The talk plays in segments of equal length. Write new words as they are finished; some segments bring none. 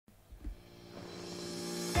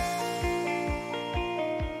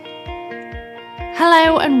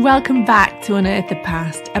Hello and welcome back to Unearth the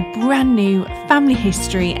Past, a brand new family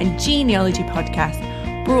history and genealogy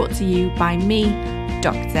podcast brought to you by me,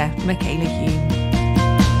 Dr. Michaela Hume.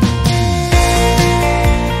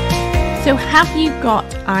 So have you got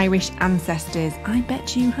Irish ancestors? I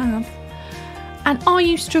bet you have. And are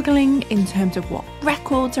you struggling in terms of what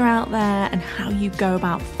records are out there and how you go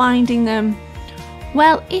about finding them?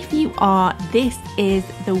 Well, if you are, this is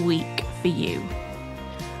the week for you.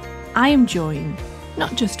 I am joined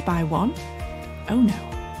not just by one, oh no,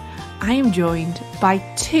 I am joined by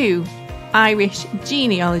two Irish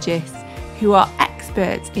genealogists who are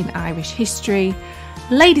experts in Irish history.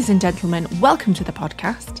 Ladies and gentlemen, welcome to the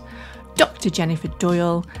podcast, Dr. Jennifer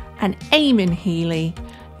Doyle and Eamon Healy.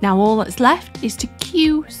 Now all that's left is to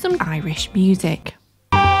cue some Irish music.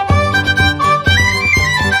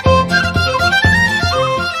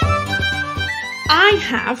 I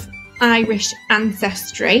have Irish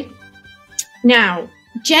ancestry. Now,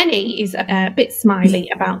 Jenny is a bit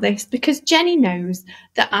smiley about this because Jenny knows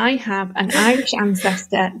that I have an Irish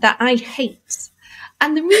ancestor that I hate.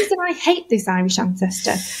 And the reason I hate this Irish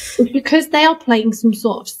ancestor is because they are playing some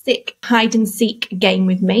sort of sick hide and seek game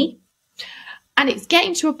with me. And it's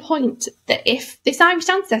getting to a point that if this Irish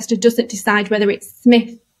ancestor doesn't decide whether it's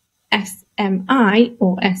Smith, S-M-I,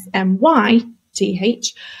 or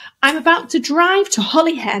S-M-Y-T-H, I'm about to drive to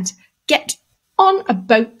Holyhead, get on a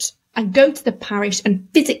boat and go to the parish and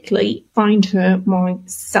physically find her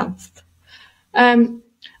myself. And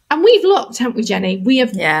we've looked, haven't we, Jenny? We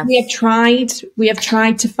have tried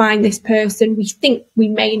to find this person. We think we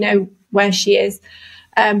may know where she is,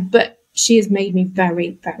 but she has made me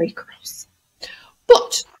very, very cross.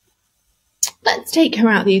 But let's take her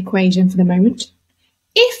out of the equation for the moment.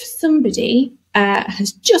 If somebody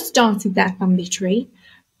has just started their family tree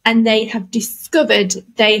and they have discovered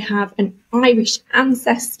they have an Irish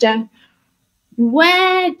ancestor,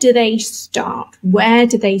 where do they start? Where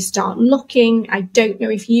do they start looking? I don't know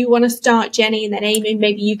if you want to start, Jenny, and then Amy,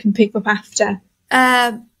 maybe you can pick up after.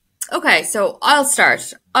 Okay, so I'll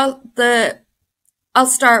start. I'll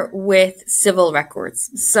start with civil records.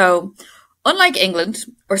 So, unlike England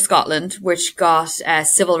or Scotland, which got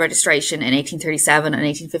civil registration in 1837 and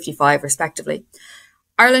 1855 respectively,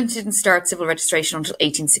 Ireland didn't start civil registration until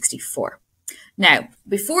 1864. Now,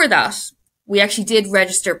 before that, we actually did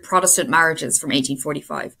register Protestant marriages from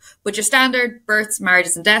 1845, but your standard births,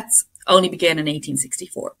 marriages and deaths only begin in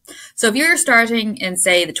 1864. So if you're starting in,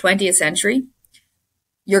 say, the 20th century,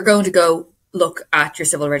 you're going to go look at your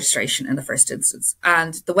civil registration in the first instance.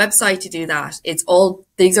 And the website to do that,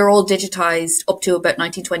 these are all digitized up to about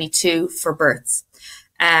 1922 for births.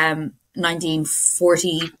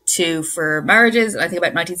 1942 for marriages, and I think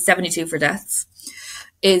about 1972 for deaths,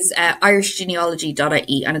 is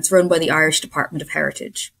irishgenealogy.ie, and it's run by the Irish Department of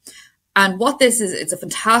Heritage. And what this is, it's a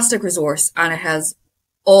fantastic resource, and it has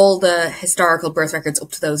all the historical birth records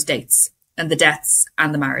up to those dates, and the deaths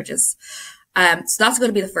and the marriages. So that's going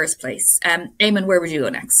to be the first place. Eamon, where would you go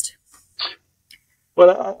next?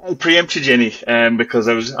 Well, I'll preempt you, Jenny, because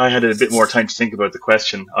I had a bit more time to think about the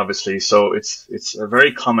question, obviously. So it's a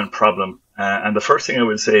very common problem. And the first thing I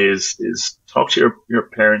would say is talk to your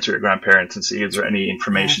parents or your grandparents and see is there any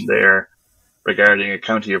information there regarding a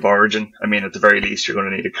county of origin. I mean, at the very least, you're going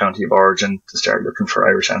to need a county of origin to start looking for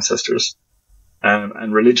Irish ancestors.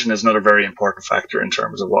 And religion is another very important factor in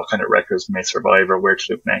terms of what kind of records may survive or where to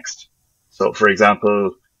look next. So, for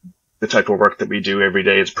example, the type of work that we do every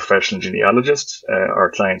day as professional genealogists, our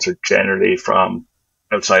clients are generally from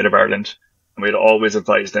outside of Ireland, and we'd always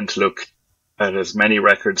advise them to look at as many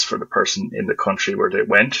records for the person in the country where they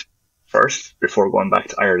went first before going back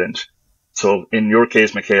to Ireland. So in your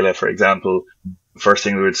case, Michaela, for example, the first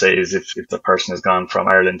thing we would say is if the person has gone from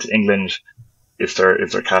Ireland to England, if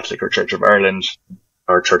they're Catholic or Church of Ireland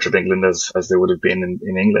or Church of England as they would have been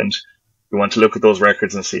in England, we want to look at those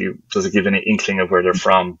records and see, does it give any inkling of where they're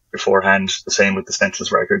from beforehand? The same with the census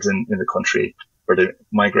records in the country where they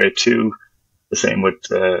migrate to. The same with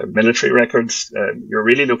military records. You're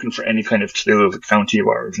really looking for any kind of clue of a county of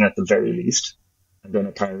origin at the very least, and then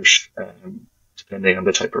a parish, depending on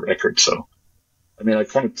the type of record. So, I mean, I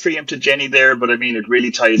kind of preempted Jenny there, but I mean, it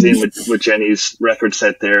really ties in with Jenny's record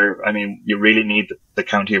set there. I mean, you really need the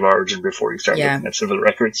county of origin before you start looking at civil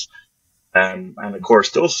records. And of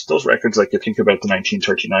course, those records, like you think about the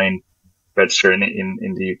 1939 register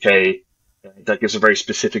in the UK, that gives a very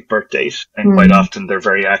specific birth date, and quite often they're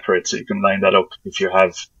very accurate. So you can line that up if you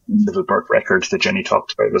have civil birth records that Jenny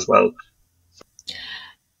talked about as well.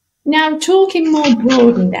 Now, talking more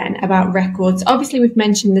broadly then about records, obviously we've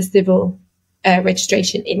mentioned the civil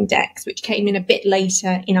registration index, which came in a bit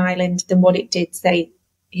later in Ireland than what it did, say,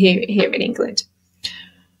 here in England.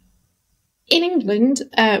 in England,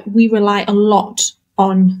 we rely a lot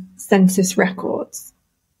on census records.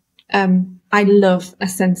 I love a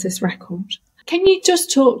census record. Can you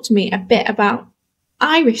just talk to me a bit about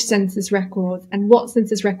Irish census records and what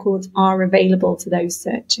census records are available to those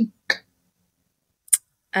searching?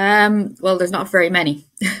 Well, there's not very many.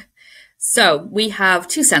 So we have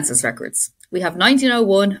two census records. We have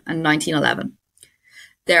 1901 and 1911.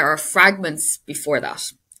 There are fragments before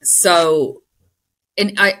that. So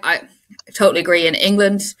I totally agree. In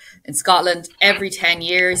England, in Scotland, every 10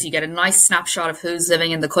 years, you get a nice snapshot of who's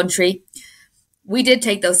living in the country. We did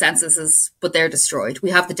take those censuses, but they're destroyed.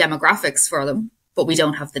 We have the demographics for them, but we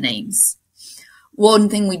don't have the names. One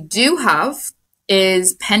thing we do have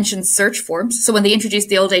is pension search forms. So when they introduced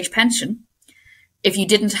the old age pension, if you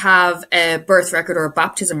didn't have a birth record or a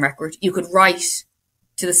baptism record, you could write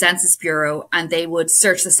to the Census Bureau and they would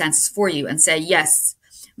search the census for you and say, yes,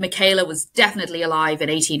 Michaela was definitely alive in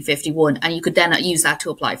 1851, and you could then use that to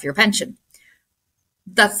apply for your pension.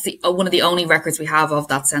 That's one of the only records we have of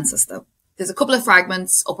that census, though. There's a couple of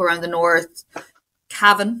fragments up around the north,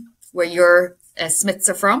 Cavan, where your Smiths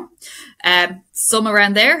are from, some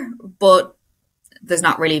around there, but there's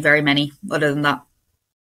not really very many other than that.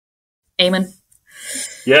 Eamon?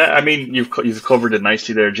 Yeah, I mean, you've covered it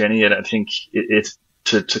nicely there, Jenny, and I think it's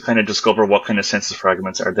to kind of discover what kind of census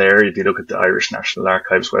fragments are there. If you look at the Irish National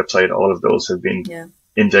Archives website, all of those have been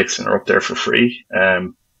indexed and are up there for free.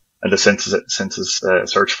 And the census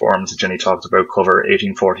search forms that Jenny talked about cover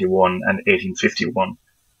 1841 and 1851,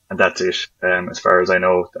 and that's it. As far as I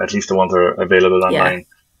know, at least the ones that are available online.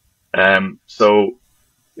 So,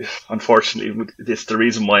 unfortunately, it's the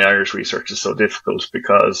reason why Irish research is so difficult,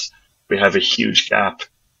 because we have a huge gap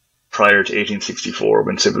prior to 1864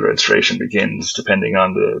 when civil registration begins, depending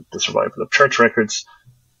on the survival of church records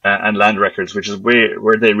and land records, which is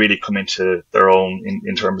where they really come into their own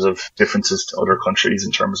in terms of differences to other countries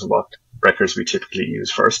in terms of what records we typically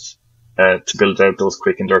use first to build out those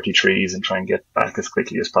quick and dirty trees and try and get back as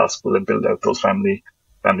quickly as possible and build out those family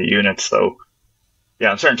units. So,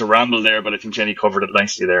 yeah, I'm starting to ramble there, but I think Jenny covered it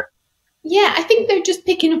nicely there. Yeah, I think they're just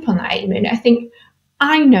picking up on that, Eamon. I think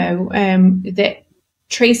I know that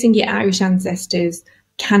tracing your Irish ancestors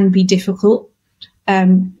can be difficult.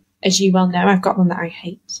 As you well know, I've got one that I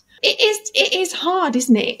hate. It is hard,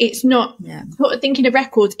 isn't it? It's not, thinking of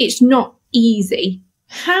records, it's not easy.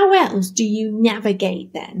 How else do you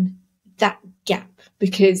navigate then that gap?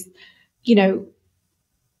 Because, you know,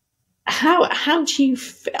 how do you,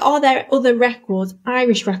 are there other records,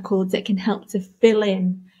 Irish records, that can help to fill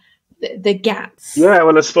in the gaps? Yeah,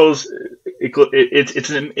 well, I suppose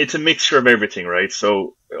it's a mixture of everything, right?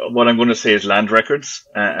 So what I'm going to say is land records,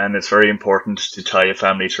 and it's very important to tie a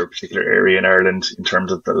family to a particular area in Ireland in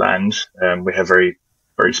terms of the land. We have very,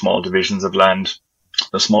 very small divisions of land,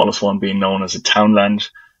 the smallest one being known as a townland.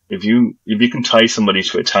 If you can tie somebody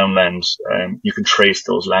to a townland, you can trace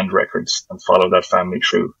those land records and follow that family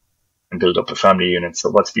through and build up a family unit. So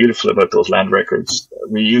what's beautiful about those land records,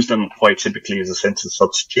 we use them quite typically as a census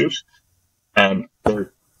substitute. They're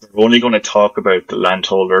only going to talk about the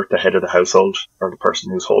landholder, the head of the household, or the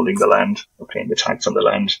person who's holding the land or paying the tax on the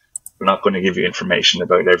land. They're not going to give you information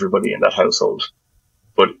about everybody in that household.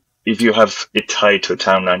 But if you have it tied to a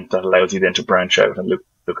townland, that allows you then to branch out and look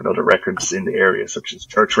at other records in the area, such as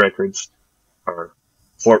church records or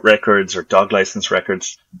fort records or dog license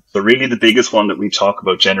records. So really the biggest one that we talk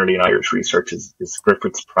about generally in Irish research is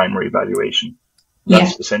Griffith's primary valuation.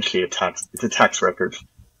 That's essentially it's a tax record.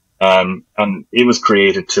 And it was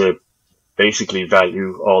created to basically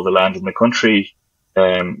value all the land in the country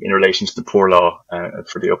in relation to the poor law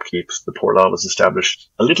for the upkeep. The poor law was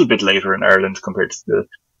established a little bit later in Ireland compared to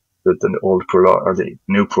the old poor law or the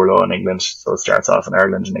new poor law in England. So it starts off in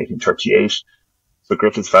Ireland in 1838. So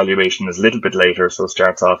Griffith's valuation is a little bit later. So it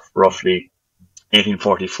starts off roughly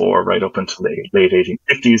 1844 right up until the late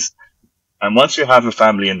 1850s. And once you have a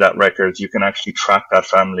family in that record, you can actually track that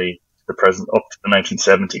family to the present up to the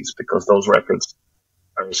 1970s, because those records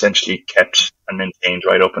are essentially kept and maintained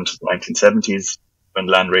right up until the 1970s when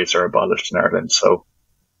land rates are abolished in Ireland. So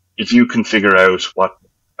if you can figure out what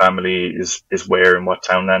family is where in what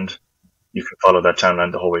townland, you can follow that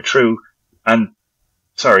townland the whole way through. And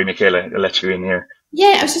sorry, Michaela, I'll let you in here.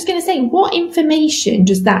 Yeah, I was just going to say, what information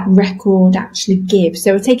does that record actually give?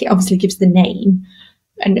 So I take it obviously gives the name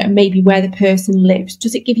and maybe where the person lives.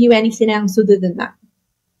 Does it give you anything else other than that?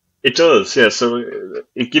 It does, yeah. So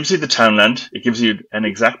it gives you the townland. It gives you an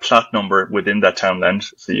exact plot number within that townland,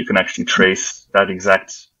 so you can actually trace that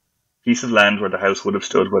exact piece of land where the house would have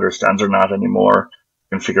stood, whether it stands or not anymore.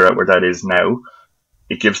 You can figure out where that is now.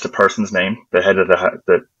 It gives the person's name, the head of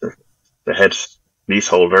the head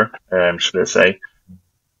leaseholder, should I say,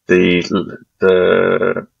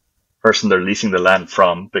 the person they're leasing the land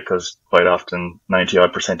from, because quite often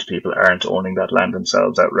 90% of people aren't owning that land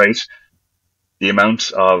themselves outright. The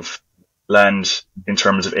amount of land in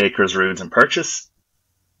terms of acres, roods, and purchase,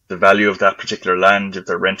 the value of that particular land if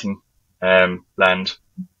they're renting land.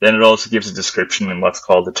 Then it also gives a description in what's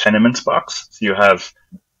called the tenement box. So you have,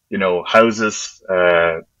 houses,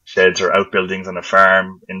 sheds or outbuildings on a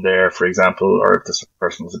farm in there, for example, or if this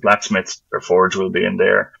person was a blacksmith, their forge will be in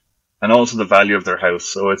there, and also the value of their house.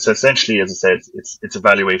 So it's essentially, as I said, it's a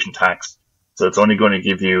valuation tax. So it's only going to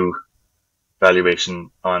give you valuation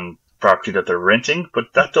on property that they're renting, but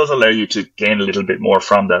that does allow you to gain a little bit more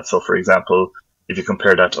from that. So for example, if you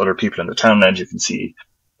compare that to other people in the townland, you can see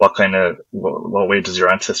what way does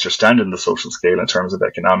your ancestor stand in the social scale in terms of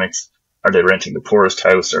economics. Are they renting the poorest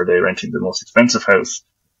house? Are they renting the most expensive house?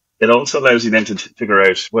 It also allows you then to figure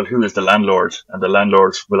out, well, who is the landlord? And the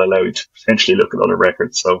landlord will allow you to potentially look at other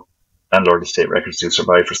records. So landlord estate records do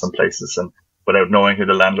survive for some places, and without knowing who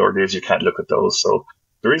the landlord is, you can't look at those. So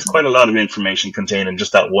there is quite a lot of information contained in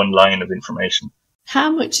just that one line of information.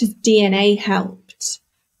 How much has DNA helped,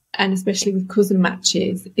 and especially with cousin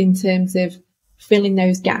matches, in terms of filling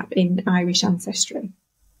those gaps in Irish ancestry?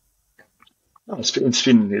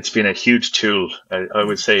 It's been a huge tool. I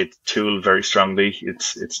would say it's a tool very strongly.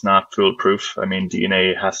 It's not foolproof. I mean,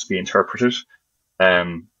 DNA has to be interpreted.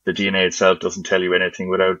 The DNA itself doesn't tell you anything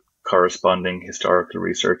without corresponding historical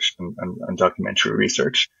research and documentary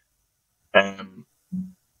research. And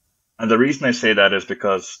the reason I say that is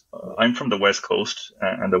because I'm from the West Coast,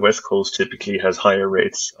 and the West Coast typically has higher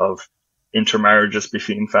rates of intermarriages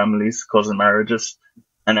between families, cousin marriages.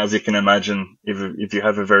 And as you can imagine, if you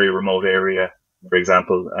have a very remote area, for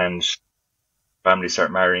example, and families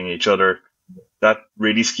start marrying each other, that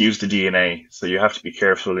really skews the DNA. So you have to be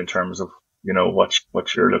careful in terms of,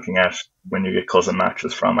 what you're looking at when you get cousin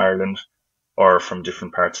matches from Ireland or from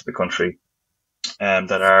different parts of the country,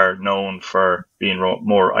 that are known for being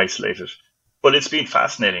more isolated. But it's been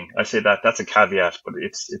fascinating. I say that's a caveat, but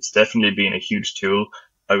it's definitely been a huge tool.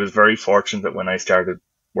 I was very fortunate that when I started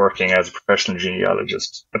working as a professional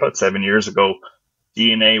genealogist about 7 years ago,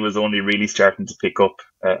 DNA was only really starting to pick up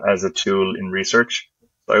as a tool in research.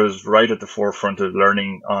 So I was right at the forefront of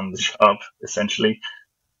learning on the job, essentially.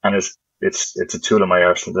 And it's a tool in my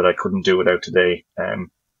arsenal that I couldn't do without today.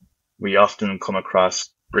 We often come across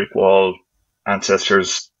brick wall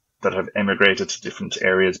ancestors that have emigrated to different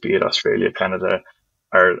areas, be it Australia, Canada,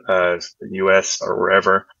 or the US, or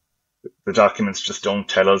wherever. The documents just don't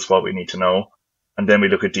tell us what we need to know. And then we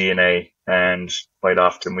look at DNA, and quite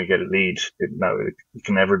often we get a lead. It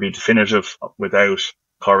can never be definitive without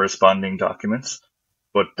corresponding documents,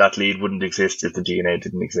 but that lead wouldn't exist if the DNA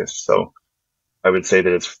didn't exist. So I would say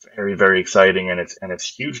that it's very, very exciting, and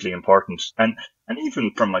it's hugely important. And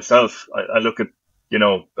even from myself, I look at,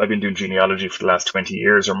 I've been doing genealogy for the last 20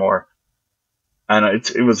 years or more. And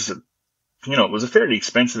it was a fairly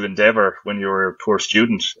expensive endeavor when you were a poor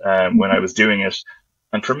student, when I was doing it.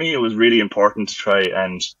 And for me, it was really important to try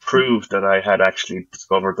and prove that I had actually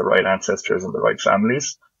discovered the right ancestors and the right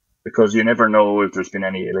families, because you never know if there's been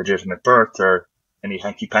any illegitimate birth or any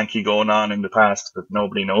hanky-panky going on in the past that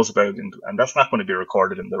nobody knows about. And that's not going to be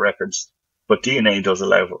recorded in the records. But DNA does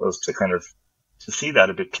allow us to see that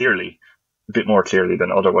a bit more clearly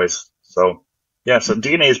than otherwise. So, yeah, so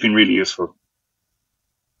DNA has been really useful.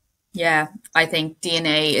 Yeah, I think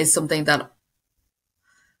DNA is something that,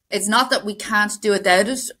 it's not that we can't do without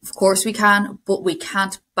it. Of course we can, but we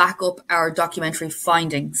can't back up our documentary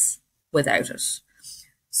findings without it.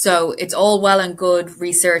 So it's all well and good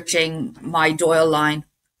researching my Doyle line.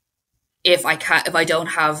 If I don't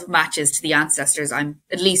have matches to the ancestors, I'm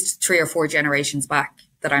at least 3 or 4 generations back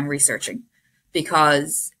that I'm researching,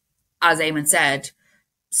 because, as Eamon said,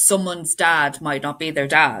 someone's dad might not be their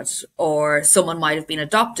dad, or someone might have been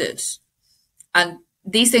adopted. And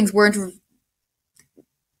these things were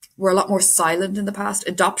a lot more silent in the past,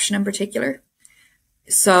 adoption in particular.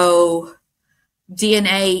 So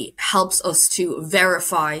DNA helps us to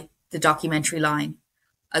verify the documentary line,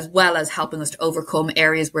 as well as helping us to overcome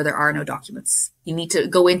areas where there are no documents. You need to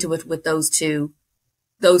go into it with those two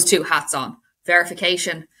hats on: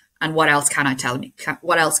 verification and what else can it tell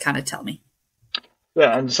me?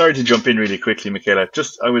 Yeah, I'm sorry to jump in really quickly, Michaela.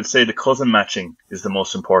 I would say the cousin matching is the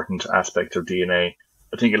most important aspect of DNA.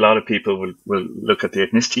 I think a lot of people will look at the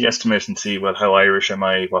ethnicity estimate and see, well, how Irish am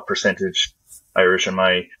I? What percentage Irish am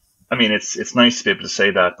I? I mean, it's nice to be able to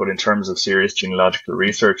say that, but in terms of serious genealogical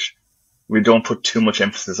research, we don't put too much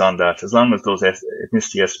emphasis on that. As long as those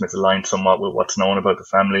ethnicity estimates align somewhat with what's known about the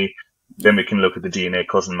family, then we can look at the DNA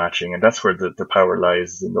cousin matching, and that's where the power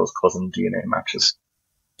lies, in those cousin DNA matches.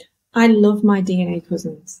 I love my DNA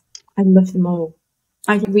cousins. I love them all.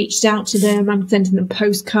 I've reached out to them. I'm sending them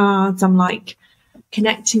postcards. I'm like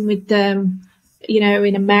connecting with them,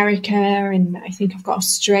 in America, and I think I've got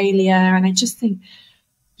Australia. And I just think,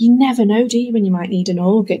 you never know, do you, when you might need an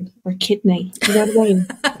organ or a kidney? You know what I mean?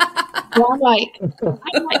 So I'm like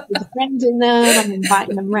befriending them. I'm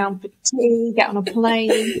inviting them round for tea, get on a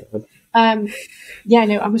plane. I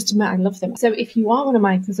must admit, I love them. So if you are one of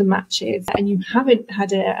my cousin matches and you haven't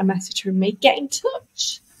had a message from me, get in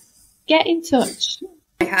touch. Get in touch.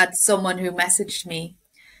 I had someone who messaged me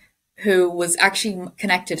who was actually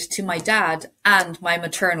connected to my dad and my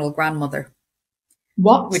maternal grandmother.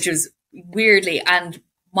 What? Which was weirdly, and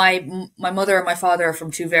my mother and my father are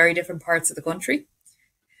from two very different parts of the country.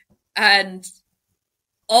 And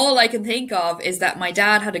all I can think of is that my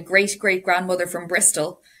dad had a great-great-grandmother from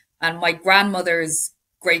Bristol, and my grandmother's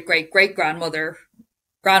great-great-great-grandmother,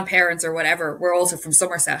 grandparents or whatever, were also from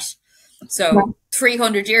Somerset. So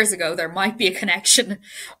 300 years ago, there might be a connection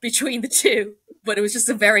between the two, but it was just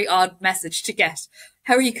a very odd message to get.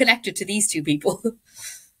 How are you connected to these two people?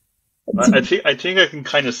 I think I can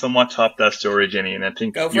kind of somewhat top that story, Jenny, and I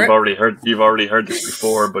think you've already heard this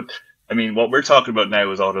before. But I mean, what we're talking about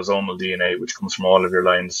now is autosomal DNA, which comes from all of your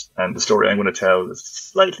lines. And the story I'm going to tell is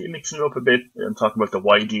slightly mixing it up a bit. I'm talking about the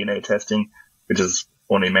Y DNA testing, which is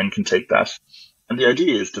only men can take that. And the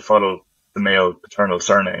idea is to follow the male paternal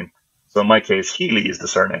surname. So in my case, Healy is the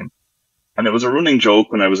surname. And it was a running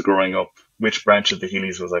joke when I was growing up, which branch of the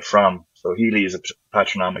Healys was I from. So Healy is a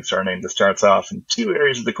patronymic surname that starts off in two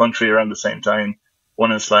areas of the country around the same time,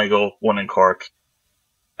 one in Sligo, one in Cork.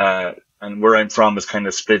 And where I'm from is kind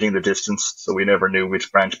of splitting the distance, so we never knew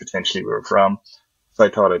which branch potentially we were from. So I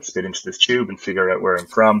thought I'd spit into this tube and figure out where I'm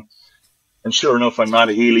from. And sure enough, I'm not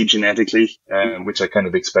a Healy genetically, which I kind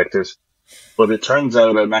of expected. But it turns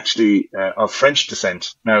out I'm actually of French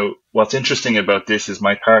descent. Now, what's interesting about this is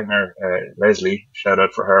my partner, Leslie, shout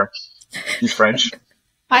out for her, she's French.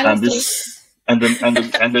 I love and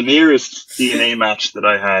the nearest DNA match that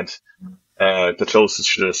I had, the closest,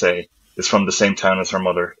 should I say, is from the same town as her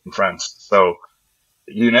mother in France. So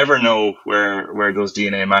you never know where those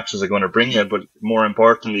DNA matches are going to bring you, but more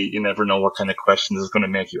importantly, you never know what kind of questions it's going to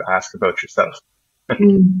make you ask about yourself.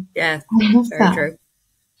 Yeah, I love very that. true.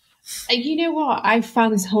 You know what? I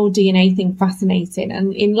found this whole DNA thing fascinating.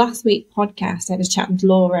 And in last week's podcast, I had a chat with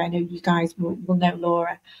Laura. I know you guys will know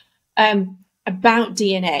Laura. About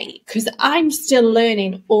DNA, because I'm still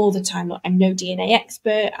learning all the time. Look, I'm no DNA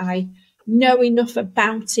expert. I know enough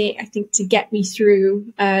about it, I think, to get me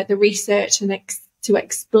through the research and to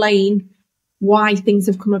explain why things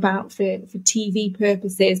have come about for TV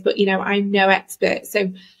purposes. But, I'm no expert.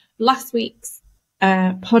 So last week's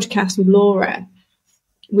podcast with Laura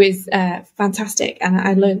was fantastic. And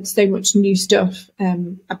I learned so much new stuff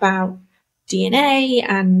about DNA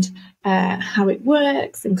and how it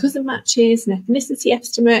works, and cousin matches and ethnicity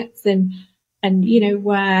estimates, and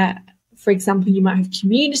where, for example, you might have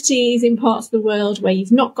communities in parts of the world where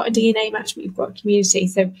you've not got a DNA match, but you've got a community.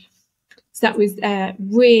 So that was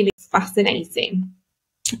really fascinating.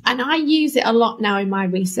 And I use it a lot now in my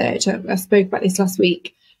research. I spoke about this last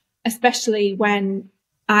week, especially when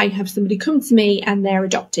I have somebody come to me and they're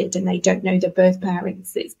adopted and they don't know their birth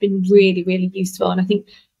parents. It's been really, really useful. And I think,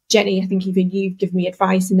 Jenny, even you've given me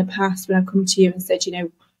advice in the past when I've come to you and said,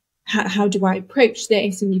 how do I approach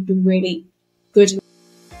this? And you've been really good.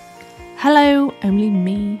 Hello, only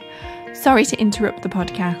me. Sorry to interrupt the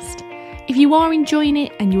podcast. If you are enjoying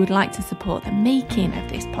it and you would like to support the making of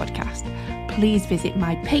this podcast, please visit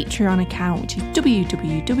my Patreon account, which is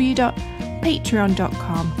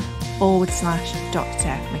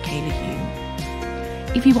www.patreon.com/Dr. Michaela Hume.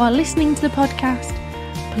 If you are listening to the podcast,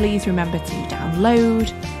 please remember to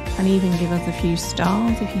download and even give us a few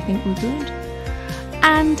stars if you think we're good.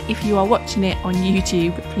 And if you are watching it on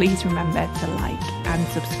YouTube, please remember to like and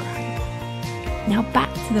subscribe. Now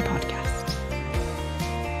back to the podcast.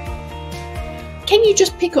 Can you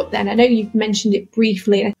just pick up then? I know you've mentioned it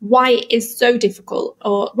briefly, why it is so difficult,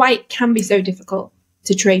 or why it can be so difficult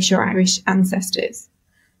to trace your Irish ancestors.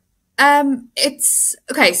 It's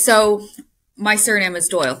okay. So my surname is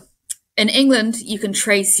Doyle. In England, you can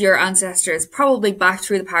trace your ancestors probably back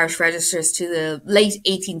through the parish registers to the late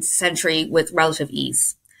 18th century with relative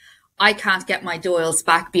ease. I can't get my Doyles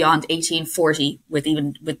back beyond 1840 with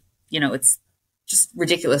it's just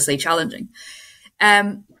ridiculously challenging.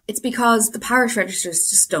 It's because the parish registers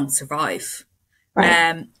just don't survive.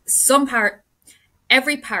 Right.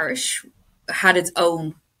 Every parish had its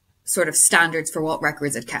own sort of standards for what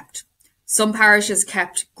records it kept. Some parishes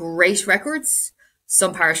kept great records.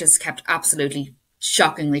 Some parishes kept absolutely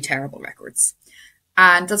shockingly terrible records.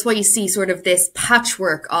 And that's why you see sort of this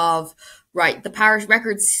patchwork of, right, the parish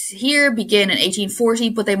records here begin in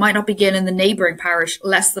 1840, but they might not begin in the neighbouring parish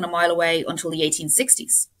less than a mile away until the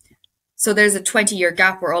 1860s. So there's a 20-year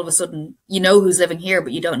gap where all of a sudden you know who's living here,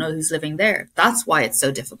 but you don't know who's living there. That's why it's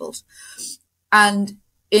so difficult. And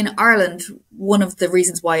in Ireland, one of the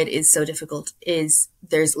reasons why it is so difficult is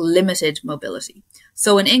there's limited mobility.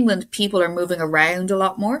 So in England, people are moving around a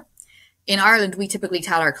lot more. In Ireland, we typically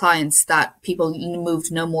tell our clients that people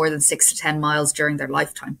moved no more than 6 to 10 miles during their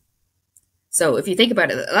lifetime. So if you think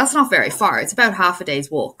about it, that's not very far. It's about half a day's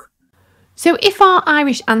walk. So if our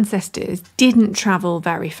Irish ancestors didn't travel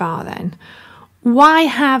very far then, why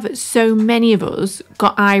have so many of us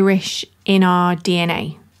got Irish in our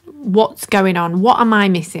DNA? What's going on? What am I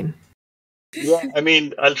missing? Yeah, I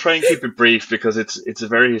mean, I'll try and keep it brief because it's a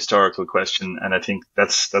very historical question, and I think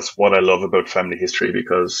that's what I love about family history,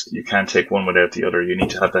 because you can't take one without the other. You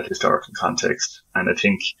need to have that historical context, and I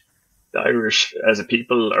think the Irish as a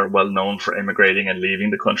people are well known for emigrating and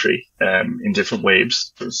leaving the country in different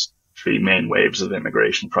waves. There's 3 main waves of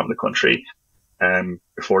immigration from the country,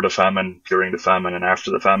 before the famine, during the famine, and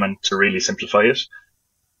after the famine, to really simplify it.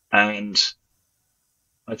 And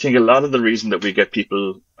I think a lot of the reason that we get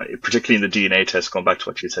people, particularly in the DNA test, going back to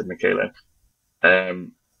what you said, Michaela,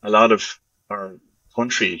 a lot of our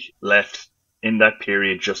country left in that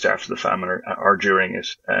period just after the famine or during it.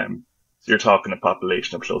 So you're talking a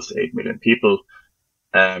population of close to 8 million people.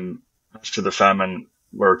 After the famine,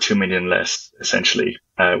 we're 2 million less, essentially,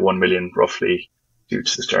 1 million roughly due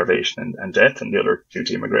to starvation and death, and the other due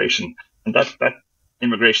to immigration. And that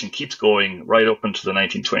immigration keeps going right up into the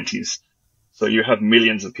 1920s. So you have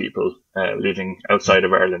millions of people living outside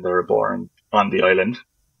of Ireland that are born on the island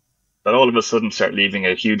that all of a sudden start leaving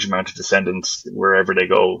a huge amount of descendants wherever they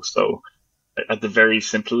go. So at the very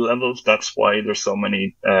simple levels, that's why there's so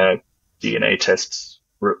many DNA tests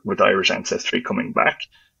with Irish ancestry coming back.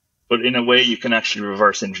 But in a way, you can actually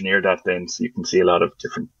reverse engineer that then. So you can see a lot of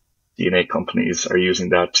different DNA companies are using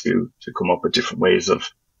that to come up with different ways of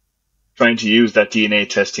trying to use that DNA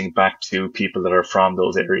testing back to people that are from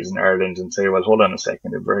those areas in Ireland and say, well, hold on a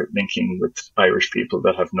second, if we're linking with Irish people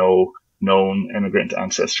that have no known immigrant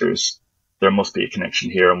ancestors, there must be a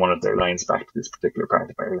connection here on one of their lines back to this particular part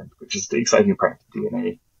of Ireland, which is the exciting part of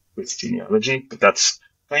DNA with genealogy. But that's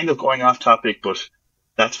kind of going off topic, but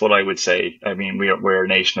that's what I would say. I mean, we're a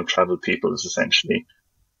nation of travelled peoples, essentially.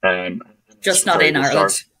 Just not in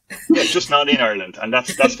Ireland. Yeah, just not in Ireland. And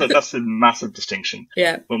that's a massive distinction.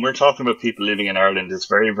 Yeah. When we're talking about people living in Ireland, it's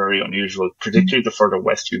very, very unusual, particularly the further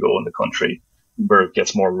west you go in the country, where it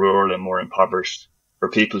gets more rural and more impoverished, for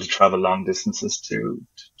people to travel long distances to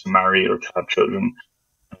marry or to have children.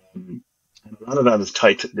 And a lot of that is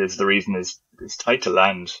tied to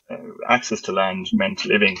land. Access to land meant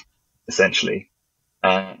living, essentially.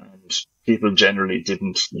 And people generally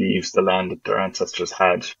didn't leave the land that their ancestors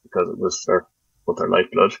had because it was their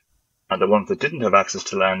lifeblood, and the ones that didn't have access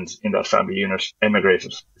to land in that family unit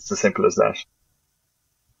emigrated. It's as simple as that.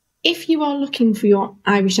 If you are looking for your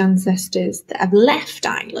Irish ancestors that have left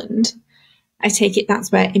Ireland, I take it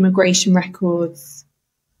that's where immigration records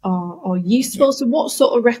are useful. Yeah. So what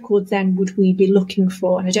sort of records then would we be looking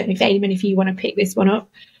for? And I don't know if Eamon, if you want to pick this one up,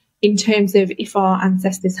 in terms of if our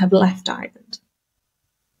ancestors have left Ireland.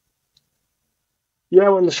 Yeah,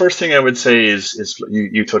 well, the first thing I would say is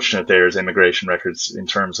you touched on it there, is immigration records in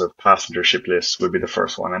terms of passenger ship lists would be the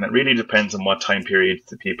first one. And it really depends on what time period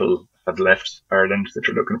the people have left Ireland that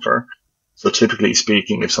you're looking for. So typically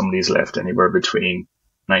speaking, if somebody's left anywhere between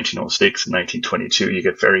 1906 and 1922, you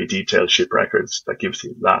get very detailed ship records that gives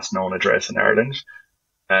the last known address in Ireland.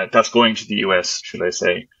 That's going to the US, should I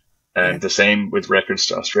say. The same with records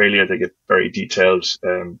to Australia. They get very detailed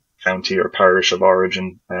county or parish of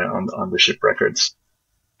origin on the ship records.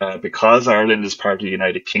 Because Ireland is part of the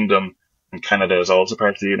United Kingdom and Canada is also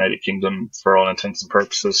part of the United Kingdom for all intents and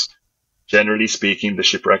purposes, generally speaking, the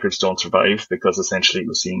ship records don't survive because essentially it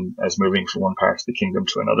was seen as moving from one part of the kingdom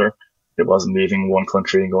to another. It wasn't leaving one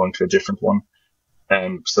country and going to a different one.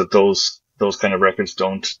 So those kind of records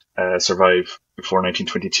don't survive before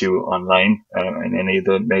 1922 online in any of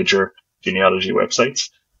the major genealogy websites.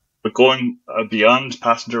 But going beyond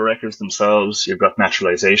passenger records themselves, you've got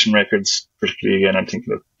naturalization records, particularly, again, I'm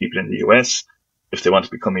thinking of people in the US, if they want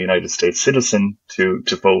to become a United States citizen to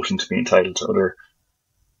vote and to be entitled to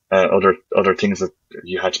other things that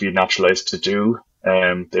you had to be naturalized to do,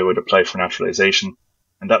 they would apply for naturalization.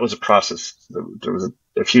 And that was a process. There was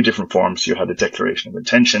a few different forms. You had a declaration of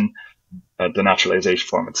intention, the naturalization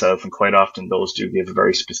form itself, and quite often those do give a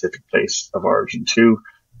very specific place of origin too.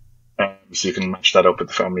 So you can match that up with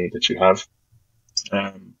the family that you have.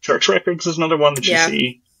 Church records is another one that you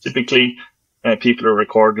see. Typically, people are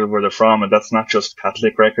recorded where they're from, and that's not just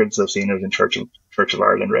Catholic records. I've seen it in Church of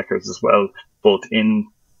Ireland records as well, both in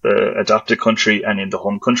the adopted country and in the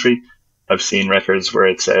home country. I've seen records where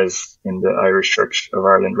it says in the Irish Church of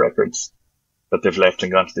Ireland records that they've left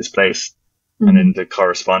and gone to this place. Mm-hmm. And in the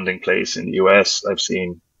corresponding place in the US, I've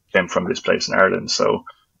seen came from this place in Ireland. So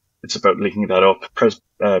it's about linking that up.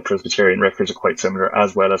 Presbyterian records are quite similar,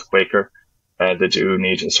 as well as Quaker. They do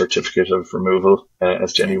need a certificate of removal.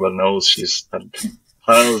 As Jenny well knows, she's had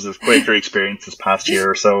piles of Quaker experience this past year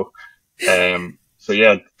or so. So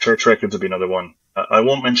yeah, church records would be another one. I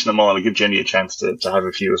won't mention them all. I'll give Jenny a chance to have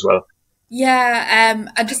a few as well. Yeah,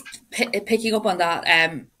 and just picking up on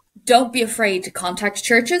that, don't be afraid to contact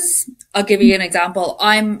churches. I'll give you an example.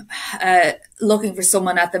 I'm looking for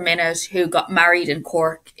someone at the minute who got married in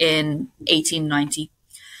Cork in 1890.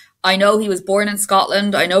 I know he was born in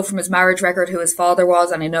Scotland. I know from his marriage record who his father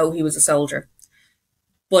was, and I know he was a soldier.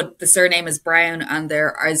 But the surname is Brown, and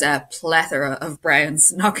there is a plethora of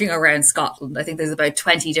Browns knocking around Scotland. I think there's about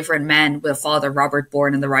 20 different men with Father Robert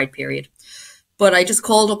born in the right period. But I just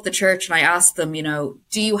called up the church and I asked them,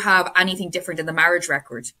 do you have anything different in the marriage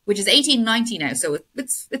record? Which is 1890 now, so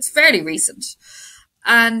it's fairly recent.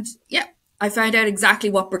 And yeah, I found out exactly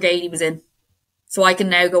what brigade he was in. So I can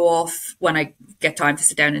now go off when I get time to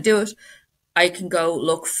sit down and do it. I can go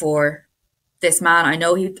look for this man. I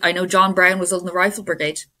know John Brown was in the Rifle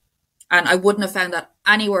Brigade. And I wouldn't have found that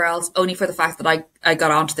anywhere else, only for the fact that I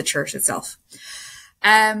got onto the church itself.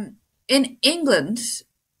 In England,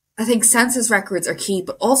 I think census records are key,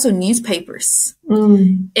 but also newspapers.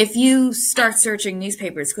 If you start searching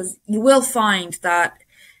newspapers, because you will find that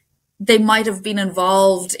they might have been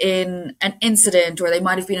involved in an incident, or they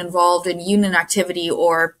might have been involved in union activity,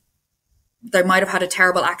 or they might have had a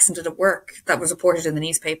terrible accident at work that was reported in the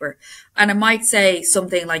newspaper. And it might say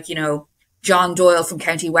something like, John Doyle from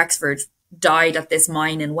County Wexford died at this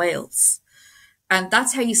mine in Wales. And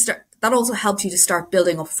that's how you start. That also helps you to start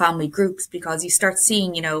building up family groups, because you start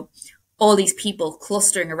seeing, all these people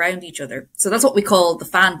clustering around each other. So that's what we call the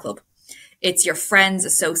fan club. It's your friends,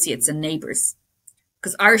 associates, and neighbours.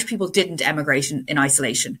 Because Irish people didn't emigrate in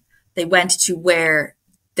isolation. They went to where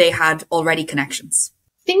they had already connections.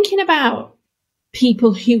 Thinking about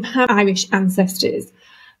people who have Irish ancestors,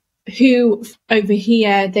 who over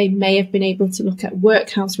here, they may have been able to look at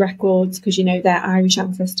workhouse records because, their Irish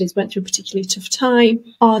ancestors went through a particularly tough time.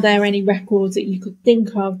 Are there any records that you could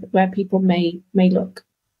think of where people may look?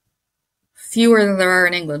 Fewer than there are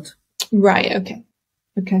in England. Right, okay.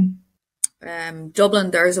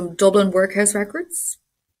 Dublin, there are some Dublin workhouse records.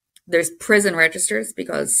 There's prison registers,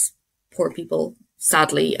 because poor people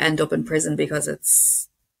sadly end up in prison because it's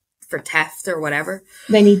for theft or whatever.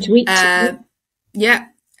 They need to eat. Yeah.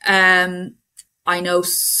 I know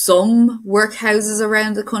some workhouses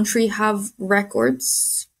around the country have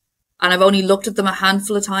records, and I've only looked at them a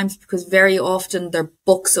handful of times because very often they're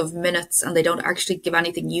books of minutes and they don't actually give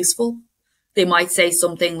anything useful. They might say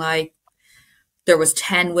something like, there was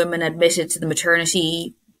 10 women admitted to the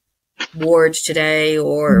maternity ward today,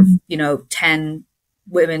 or, 10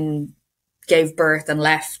 women gave birth and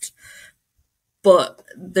left. But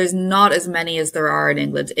there's not as many as there are in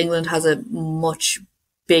England. England has a much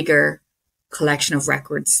bigger collection of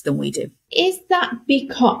records than we do. Is that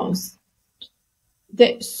because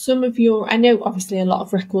that some of I know obviously a lot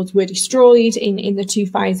of records were destroyed in the two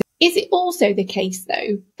fires. Is it also the case,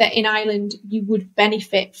 though, that in Ireland you would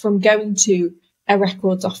benefit from going to a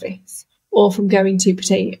records office or from going to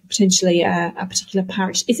potentially a particular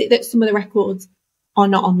parish? Is it that some of the records are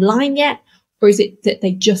not online yet, or is it that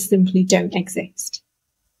they just simply don't exist?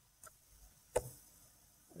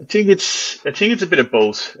 I think it's a bit of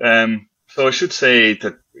both. So I should say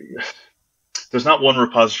that there's not one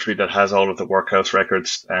repository that has all of the workhouse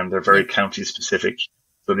records, and they're very county specific.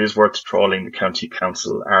 So it is worth trawling the county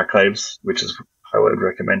council archives, which is how I'd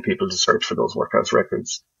recommend people to search for those workhouse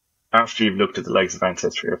records after you've looked at the likes of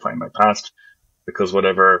Ancestry or Find My Past, because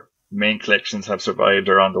whatever main collections have survived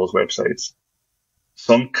are on those websites.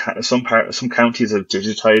 Some counties have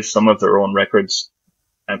digitized some of their own records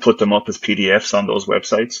and put them up as PDFs on those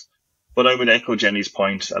websites. But I would echo Jenny's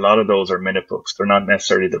point. A lot of those are minute books. They're not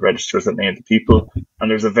necessarily the registers that name the people. And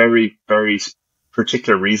there's a very, very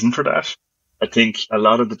particular reason for that. I think a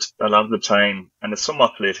lot of the time, and it's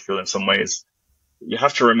somewhat political in some ways, you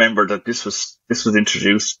have to remember that this was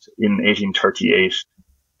introduced in 1838.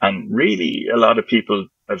 And really, a lot of people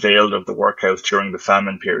availed of the workhouse during the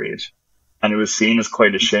famine period. and it was seen as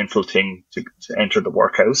quite a shameful thing to enter the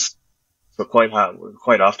workhouse. So quite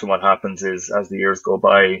often what happens is, as the years go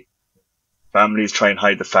by, families try and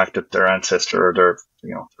hide the fact that their ancestor or their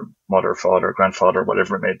mother, father, grandfather,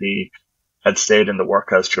 whatever it may be, had stayed in the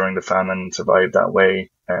workhouse during the famine and survived that way.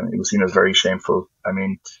 And it was seen as very shameful. I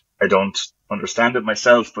mean, I don't understand it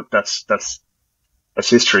myself, but that's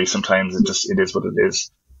history. Sometimes it is what it is.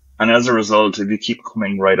 And as a result, if you keep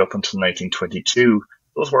coming right up until 1922,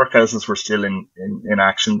 those workhouses were still in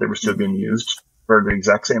action. They were still being used for the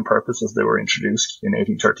exact same purpose as they were introduced in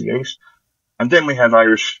 1838. And then we had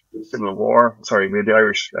Irish Civil War. We had the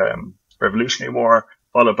Irish Revolutionary War,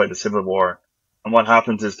 followed by the Civil War. And what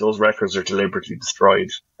happens is those records are deliberately destroyed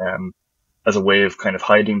as a way of kind of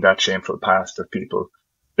hiding that shameful past of people.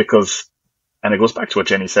 And it goes back to what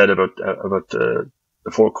Jenny said about the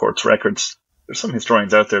Four Courts records. There's some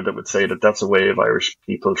historians out there that would say that that's a way of Irish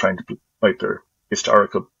people trying to wipe their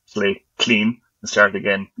historical slate clean and start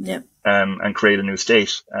again. Yep. And create a new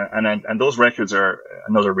state. And those records are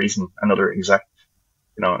another reason,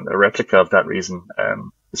 a replica of that reason.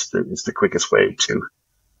 Is the quickest way to,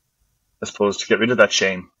 I suppose, to get rid of that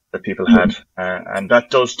shame that people had. And that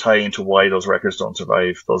does tie into why those records don't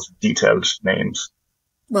survive, those detailed names.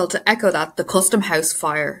 Well, to echo that, the Custom House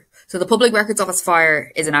fire. So the Public Records Office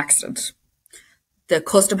fire is an accident. The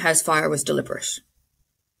Custom House fire was deliberate.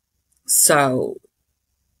 So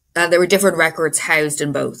there were different records housed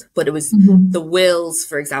in both, but it was the wills,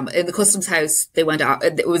 for example. In the Customs House, they went out,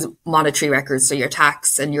 it was monetary records, so your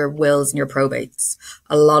tax and your wills and your probates.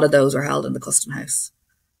 A lot of those were held in the Custom House.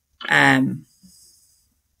 And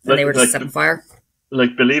they were just set on fire.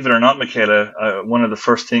 Like, believe it or not, Michaela, one of the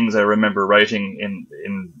first things I remember writing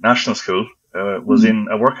in national school was in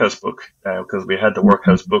a workhouse book, because we had the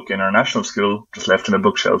workhouse book in our national school, just left in a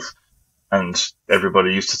bookshelf. And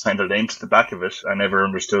everybody used to sign their name to the back of it. I never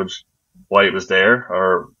understood why it was there,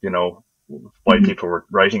 or, why people were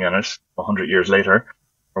writing on it 100 years later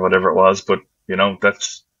or whatever it was. But,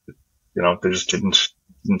 that's, they just didn't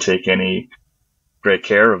take any great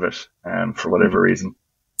care of it, for whatever reason.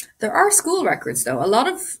 There are school records, though. A lot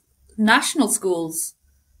of national schools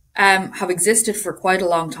have existed for quite a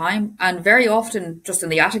long time. And very often, just in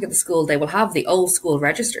the attic of the school, they will have the old school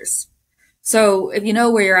registers. So if you know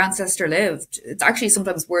where your ancestor lived, it's actually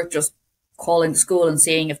sometimes worth just calling the school and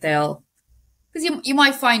seeing if they'll, because you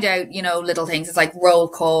might find out, little things. It's like roll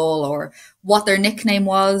call, or what their nickname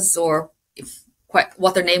was, or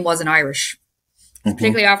what their name was in Irish.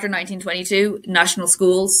 Particularly after 1922, national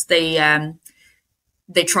schools, they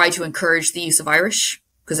tried to encourage the use of Irish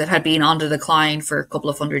because it had been on the decline for a couple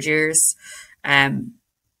of 100 years.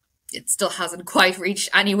 It still hasn't quite reached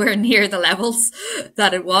anywhere near the levels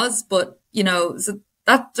that it was, but so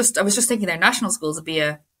I was just thinking their national schools would be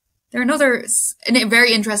they're a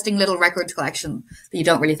very interesting little record collection that you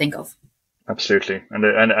don't really think of. Absolutely. And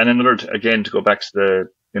another, again, to go back to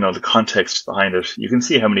the context behind it, you can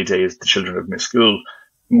see how many days the children have missed school.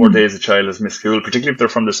 The more days a child has missed school, particularly if they're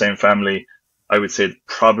from the same family, I would say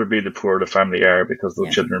probably the poorer the family are, because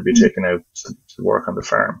those children will be taken out to work on the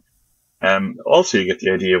farm. Also, you get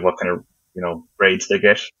the idea of what kind of, grades they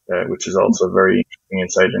get, which is also a very interesting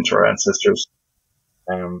insight into our ancestors.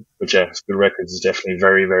 But yeah, school records is definitely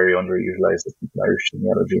very, very underutilized in Irish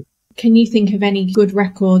genealogy. Can you think of any good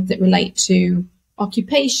records that relate to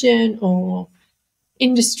occupation or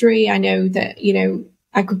industry? I know that,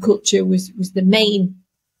 agriculture was the main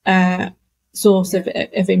source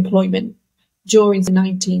of employment during the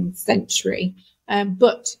 19th century.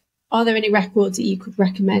 But are there any records that you could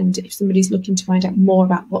recommend if somebody's looking to find out more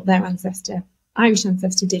about what their Irish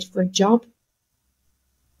ancestor did for a job?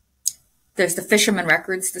 There's the fisherman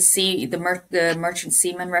records, the merchant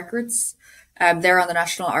seaman records. They're on the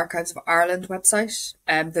National Archives of Ireland website.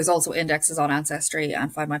 There's also indexes on Ancestry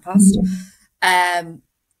and Find My Past.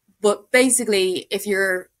 But basically, if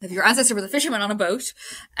your ancestor was a fisherman on a boat,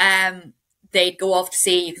 they'd go off to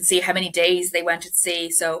sea. You can see how many days they went to sea.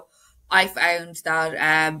 So I found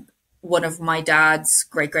that one of my dad's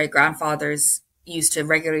great-great-grandfathers used to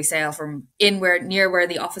regularly sail from near where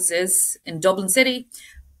the office is in Dublin City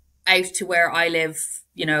out to where I live,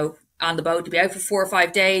 on the boat, to be out for 4 or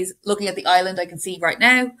 5 days, looking at the island I can see right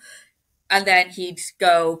now. And then he'd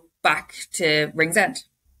go back to Ringsend.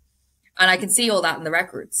 And I can see all that in the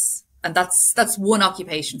records. And that's one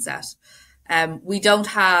occupation set. We don't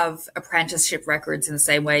have apprenticeship records in the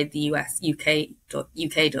same way the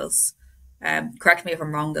UK does. Correct me if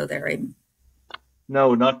I'm wrong, though, there, Eamon.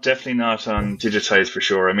 No, definitely not on digitized for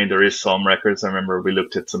sure. I mean, there is some records. I remember we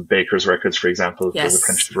looked at some baker's records, for example. Yes. There's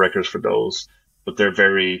apprenticeship records for those, but they're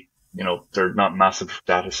very, they're not massive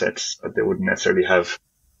data sets. They wouldn't necessarily have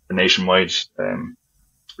nationwide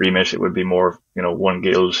remit, it would be more, one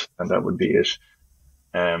guild, and that would be it.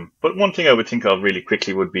 But one thing I would think of really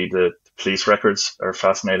quickly would be the police records are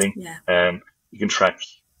fascinating. Yeah. You can track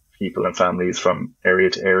people and families from area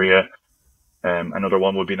to area. Another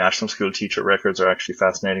one would be national school teacher records are actually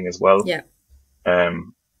fascinating as well. Yeah.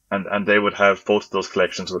 And they would have, both of those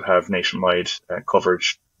collections would have nationwide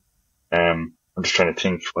coverage. I'm just trying to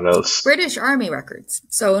think what else. British Army records.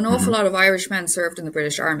 So an awful lot of Irish men served in the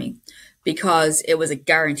British Army because it was a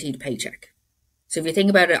guaranteed paycheck. So if you think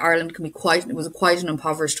about it, Ireland can be quite an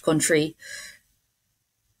impoverished country.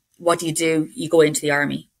 What do? You go into the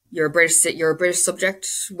army. You're a British subject,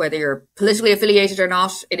 whether you're politically affiliated or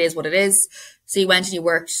not, it is what it is. So you went and you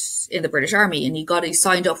worked in the British Army, and you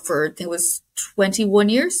signed up for, I think it was 21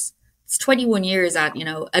 years. It's 21 years at,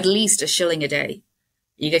 at least £1 a day.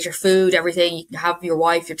 You get your food, everything. You can have your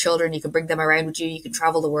wife, your children. You can bring them around with you. You can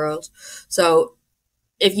travel the world. So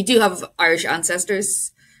if you do have Irish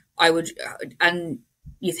ancestors, and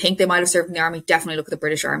you think they might have served in the army, definitely look at the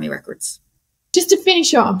British Army records. Just to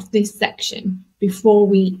finish off this section before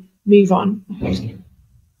we move on,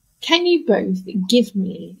 can you both give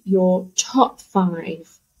me your top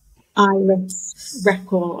 5 Irish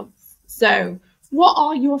records? So what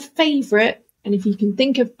are your favourite, and if you can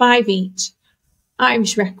think of 5 each,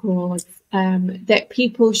 Irish records that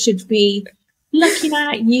people should be looking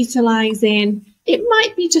at, utilising? It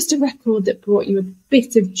might be just a record that brought you a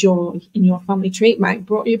bit of joy in your family tree. It might have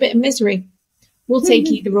brought you a bit of misery. We'll take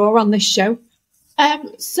either or on this show.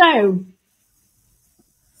 So,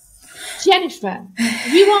 Jennifer,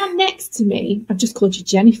 you are next to me. I've just called you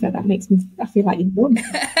Jennifer. That makes me, I feel like you're mum.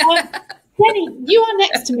 Jenny, you are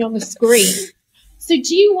next to me on the screen. So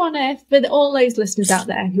do you want to, for all those listeners out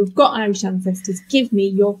there who've got Irish ancestors, give me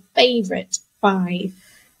your favourite 5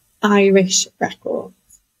 Irish records?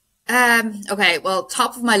 Okay, well,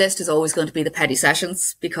 top of my list is always going to be the Petty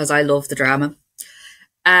Sessions because I love the drama.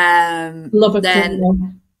 Love a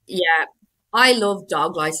drama. Yeah, I love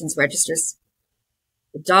dog license registers.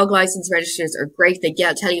 The dog license registers are great. They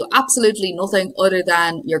tell you absolutely nothing other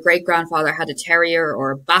than your great-grandfather had a terrier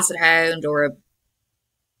or a basset hound or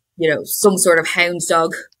some sort of hound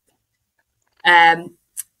dog.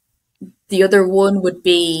 The other one would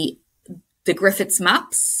be the Griffiths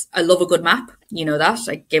maps. I love a good map. You know that.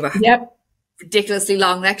 I gave a ridiculously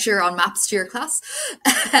long lecture on maps to your class.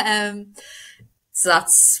 So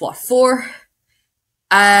that's 4.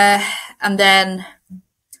 And then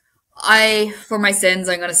for my sins,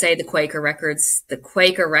 I'm going to say the Quaker records. The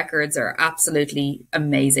Quaker records are absolutely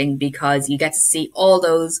amazing because you get to see all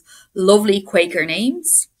those lovely Quaker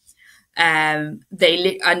names. And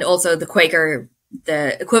also the Quaker,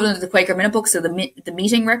 the equivalent of the Quaker minute book. So the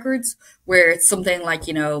meeting records, where it's something like,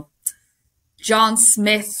 John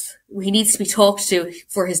Smith, he needs to be talked to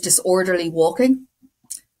for his disorderly walking.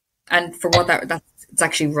 And for what it's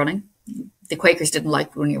actually running. The Quakers didn't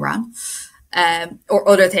like when he ran. Or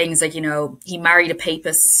other things like, he married a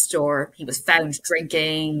papist or he was found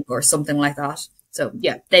drinking or something like that. So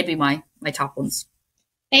yeah, they'd be my top ones.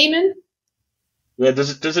 Eamon? Yeah,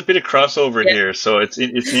 there's a bit of crossover here. So it's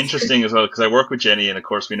interesting as well because I work with Jenny and of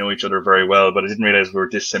course we know each other very well, but I didn't realize we were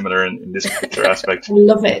dissimilar in this particular aspect. I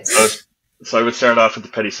love it. So I would start off with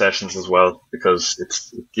the Petty Sessions as well because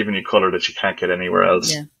it's giving you colour that you can't get anywhere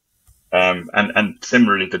else. Yeah. And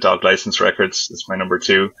similarly, the dog license records is my number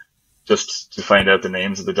 2. Just to find out the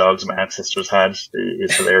names of the dogs my ancestors had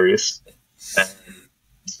is hilarious.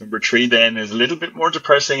 Number 3 then is a little bit more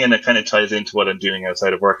depressing and it kind of ties into what I'm doing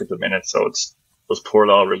outside of work at the minute. So it's those Poor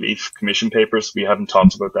Law Relief Commission papers. We haven't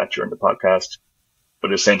talked about that during the podcast,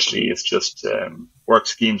 but essentially it's just work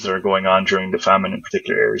schemes that are going on during the famine in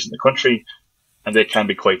particular areas in the country. And they can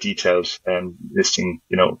be quite detailed, listing,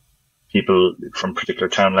 people from particular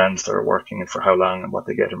townlands that are working and for how long and what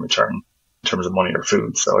they get in return in terms of money or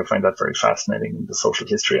food. So I find that very fascinating in the social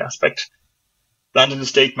history aspect. Land and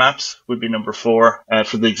estate maps would be number 4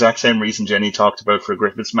 for the exact same reason Jenny talked about for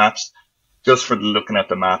Griffiths maps. Just for looking at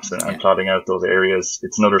the maps and plotting out those areas.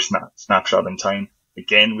 It's another snapshot in time.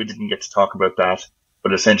 Again, we didn't get to talk about that,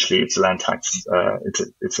 but essentially it's a land tax.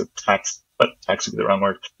 It's a tax, but tax would be the wrong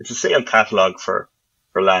word. It's a sale catalogue for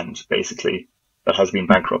land, basically, that has been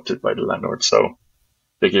bankrupted by the landlord. So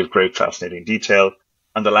they give great, fascinating detail.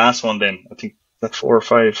 And the last one then, I think that's 4 or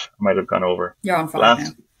 5. I might have gone over. You're on 5 now.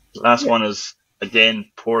 The last one is, again,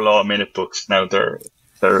 Poor Law minute books. Now they're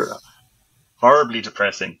horribly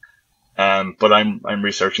depressing. But I'm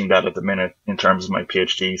researching that at the minute in terms of my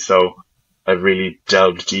PhD. So I've really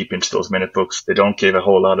delved deep into those minute books. They don't give a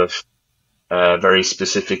whole lot of very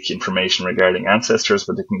specific information regarding ancestors,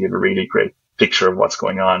 but they can give a really great picture of what's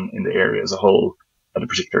going on in the area as a whole. at a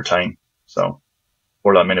particular time. So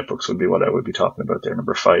Poor Law Minute Books would be what I would be talking about there,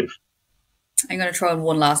 number 5. I'm going to throw in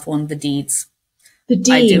one last one, the deeds. The deeds.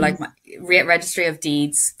 I do like my registry of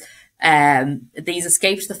deeds. These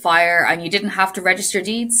escaped the fire, and you didn't have to register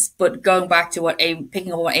deeds. But going back to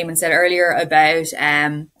picking up what Eamon said earlier about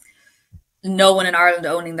no one in Ireland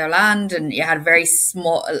owning their land, and you had a very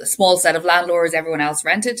small set of landlords, everyone else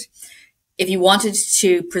rented. If you wanted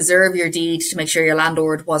to preserve your deed to make sure your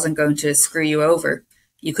landlord wasn't going to screw you over,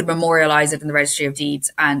 you could memorialize it in the registry of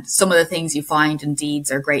deeds. And some of the things you find in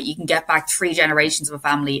deeds are great. You can get back 3 generations of a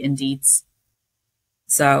family in deeds.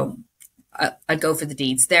 So I'd go for the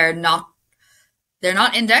deeds. They're not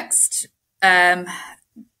indexed. They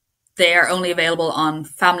are only available on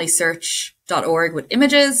familysearch.org with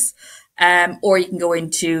images, or you can go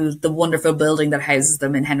into the wonderful building that houses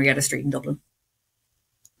them in Henrietta Street in Dublin.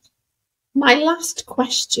 My last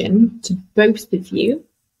question to both of you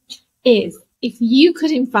is, if you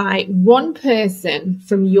could invite one person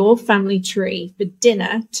from your family tree for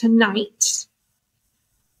dinner tonight,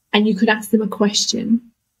 and you could ask them a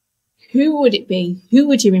question, who would it be? Who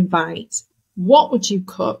would you invite? What would you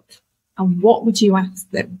cook? And what would you ask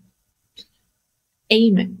them?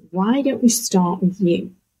 Eamon, why don't we start with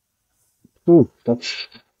you? So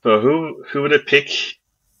who would I pick?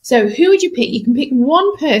 So who would you pick? You can pick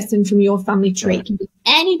one person from your family tree. It can be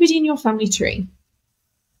anybody in your family tree.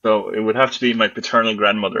 So it would have to be my paternal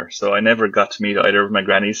grandmother. So I never got to meet either of my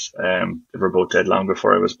grannies. They were both dead long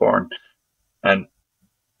before I was born. And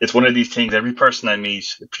it's one of these things, every person I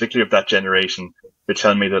meet, particularly of that generation, they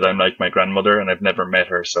tell me that I'm like my grandmother, and I've never met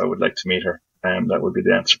her, so I would like to meet her. That would be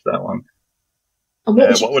the answer to that one. And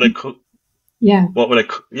what would I cook? Yeah. What would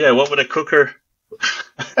I cook her?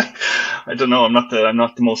 I don't know. I'm not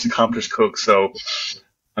the most accomplished cook, so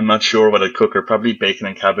I'm not sure what I'd cook her. Probably bacon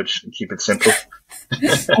and cabbage and keep it simple.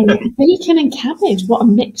 Bacon and cabbage, what a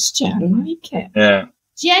mixture. I like it. Yeah.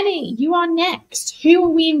 Jenny, you are next. Who are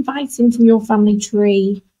we inviting from your family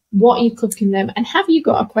tree? What are you cooking them? And have you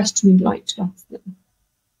got a question you'd like to ask them?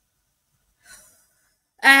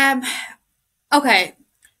 Okay.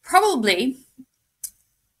 Probably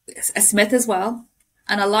a Smith as well.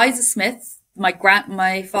 And Eliza Smith, my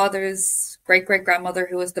father's great-great-grandmother,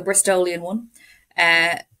 who was the Bristolian one.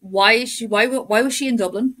 Why was she in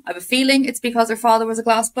Dublin? I have a feeling it's because her father was a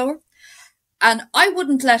glassblower. And I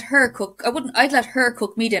wouldn't let her cook. I'd let her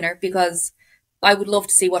cook me dinner, because I would love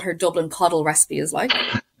to see what her Dublin coddle recipe is like.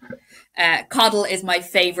 Coddle is my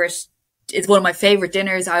favourite. It's one of my favourite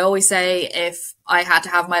dinners. I always say if I had to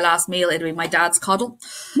have my last meal, it'd be my dad's coddle.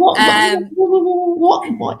 What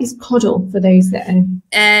is coddle for those that are...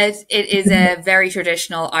 It is a very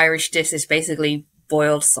traditional Irish dish. It's basically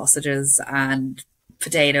boiled sausages and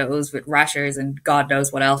potatoes with rashers and God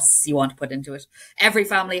knows what else you want to put into it. Every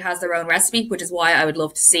family has their own recipe, which is why I would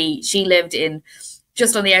love to see. She lived in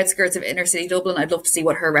just on the outskirts of inner city Dublin. I'd love to see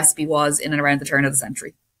what her recipe was in and around the turn of the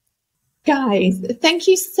century. Guys, thank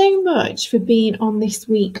you so much for being on this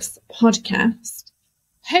week's podcast.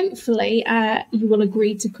 Hopefully you will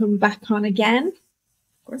agree to come back on again.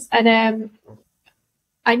 Of course. And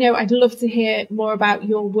I know I'd love to hear more about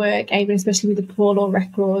your work, Eamon, especially with the Poor Law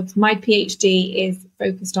records. My PhD is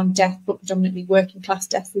focused on death, but predominantly working class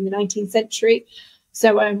deaths in the 19th century.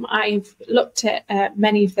 So I've looked at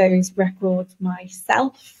many of those records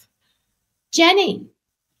myself. Jenny,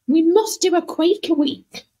 we must do a Quaker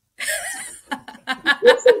week.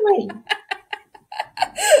 Mustn't we?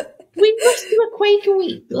 We must do a Quaker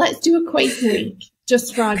week. Let's do a Quaker week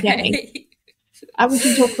just for our Jenny. And we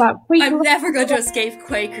can talk about Quaker. I'm never going to escape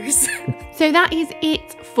Quakers. So that is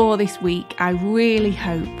it for this week. I really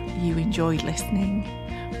hope you enjoyed listening.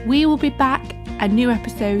 We will be back. A new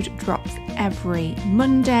episode drops every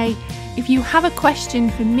Monday. If you have a question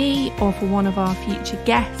for me or for one of our future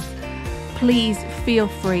guests, please feel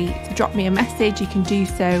free to drop me a message. You can do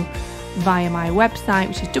so via my website,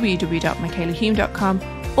 which is www.michaelahume.com,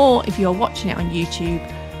 or if you're watching it on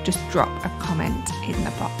YouTube, just drop a comment in the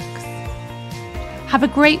box. Have a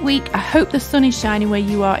great week. I hope the sun is shining where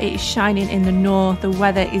you are. It is shining in the north. The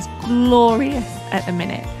weather is glorious at the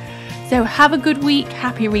minute. So have a good week.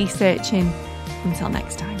 Happy researching. Until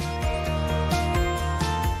next time.